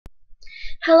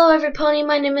Hello everypony,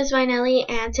 my name is Vinelli,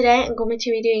 and today I'm going to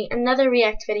be doing another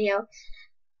react video.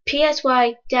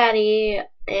 PSY Daddy,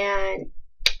 and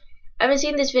I haven't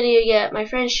seen this video yet. My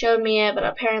friend showed me it, but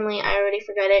apparently I already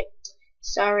forgot it.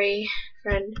 Sorry,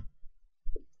 friend.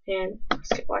 And let's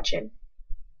keep watching.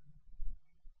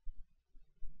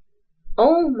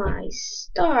 Oh my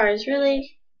stars,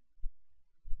 really?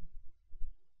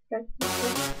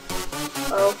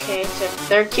 Okay, so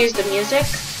they're cues the music.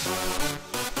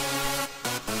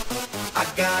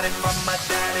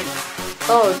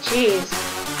 Oh jeez,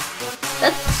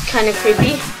 that's kind of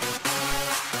creepy.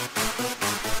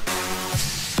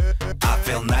 I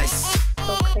feel nice.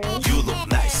 Okay. You look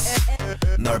nice.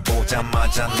 널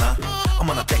보자마자 나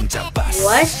어머나 땡잡았어.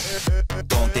 What?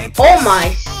 Don't think Oh my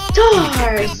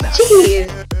stars! Jeez.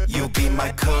 You be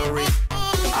my curry.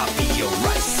 I'll be your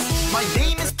rice. My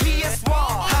name is PSY.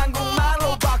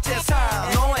 한국말로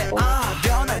박재상. 너의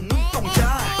변한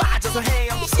눈동자. 빠져서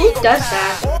헤엄치고. Who does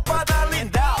that? 오빠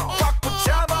달린다. 꽉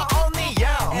붙잡아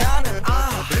언니야. 나는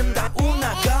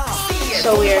아름다우나가.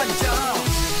 So weird.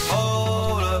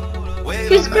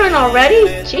 He's grown already?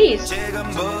 Jeez.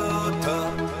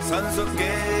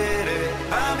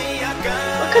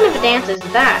 What kind of a dance is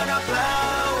that?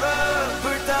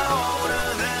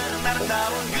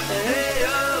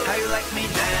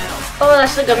 Oh,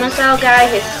 that's the Gangnam Style guy,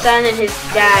 his son, and his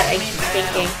dad, I keep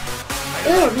thinking.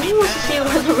 Ew, maybe wants to see him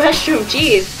in the restroom,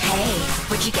 jeez. Hey,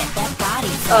 where'd you get that body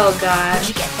from? Oh god. Where'd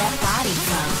you get that body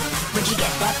from? Where'd you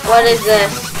get that body What is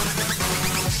this?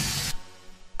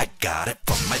 I got it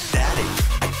from my daddy.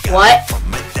 What? From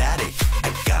my daddy. I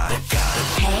got it.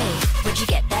 Hey, where'd you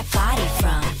get that body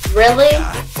from? Really?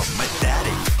 Got it from my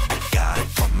daddy. I got it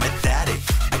from my daddy.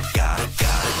 I got it.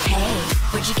 Hey,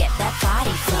 where'd you get that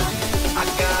body from? I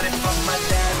got it from my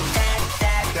daddy.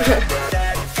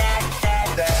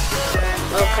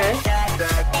 Okay.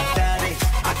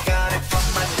 I got it from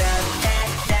my daddy.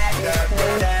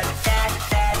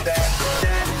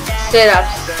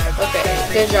 Sit-ups. Okay,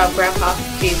 good job, Grandpa.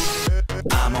 Jeez.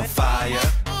 I'm on fire.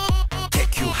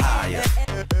 Take you higher.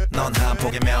 넌 한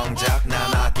폭의 명작.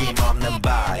 난 아낌없는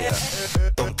buyer.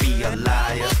 Don't be a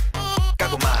liar.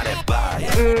 까고 말해봐요.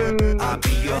 I'll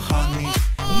be your honey.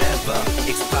 Never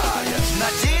expire.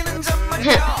 낮에는 잠만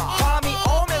자. 밤이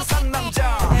오면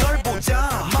상남자. 널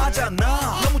보자마자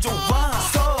나 너무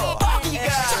좋아서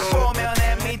어디가 보면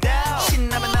애미다.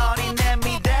 신나면 어린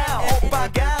애미다.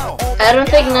 오빠가 I don't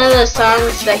think none of the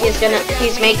songs that he's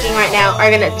making right now are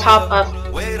gonna top off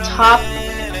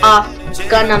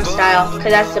Gangnam Style,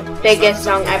 because that's the biggest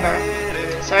song ever.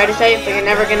 Sorry to say it, but you're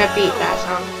never gonna beat that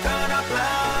song.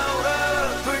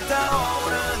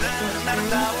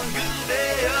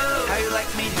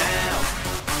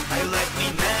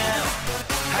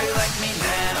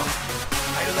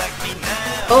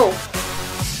 Oh.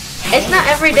 It's not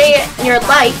every day in your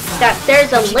life that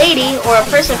there's a lady or a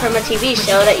person from a TV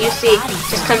show that you see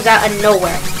just comes out of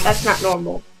nowhere. That's not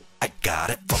normal. I got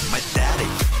it from my daddy.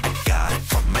 I got it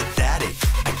from my daddy.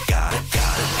 I got it.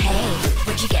 Hey,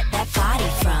 where'd you get that body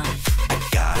from? I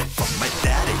got it from my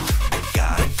daddy. I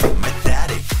got it from my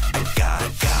daddy. I got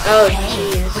it. Oh Hey,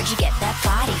 jeez. where'd you get that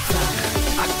body from?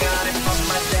 I got it from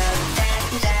my daddy.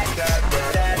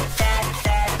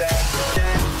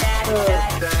 Oh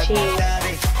jeez.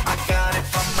 I got it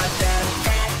from my daddy.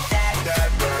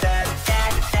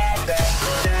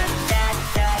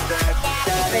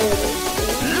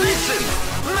 Listen,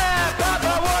 my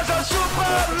papa was a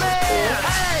Superman.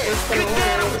 Hey,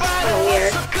 그때로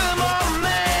weird. come on,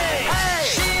 man.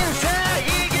 신사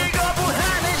이길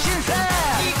거부하는 신사.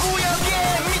 이 구역에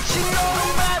미친놈은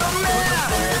바로 나.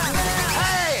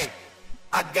 Hey,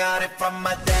 I got it from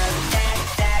my daddy.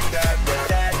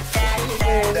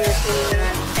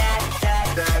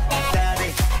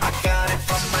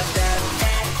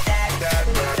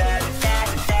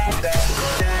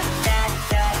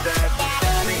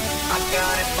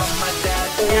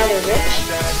 Now they're rich.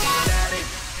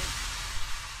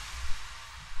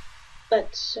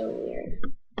 But so weird.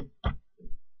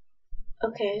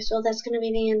 Okay, so that's gonna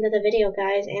be the end of the video,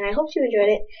 guys, and I hope you enjoyed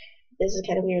it. This is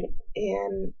kind of weird.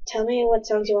 And tell me what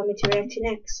songs you want me to react to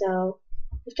next. So,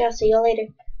 I'll see you all later.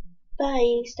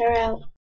 Bye. Star out.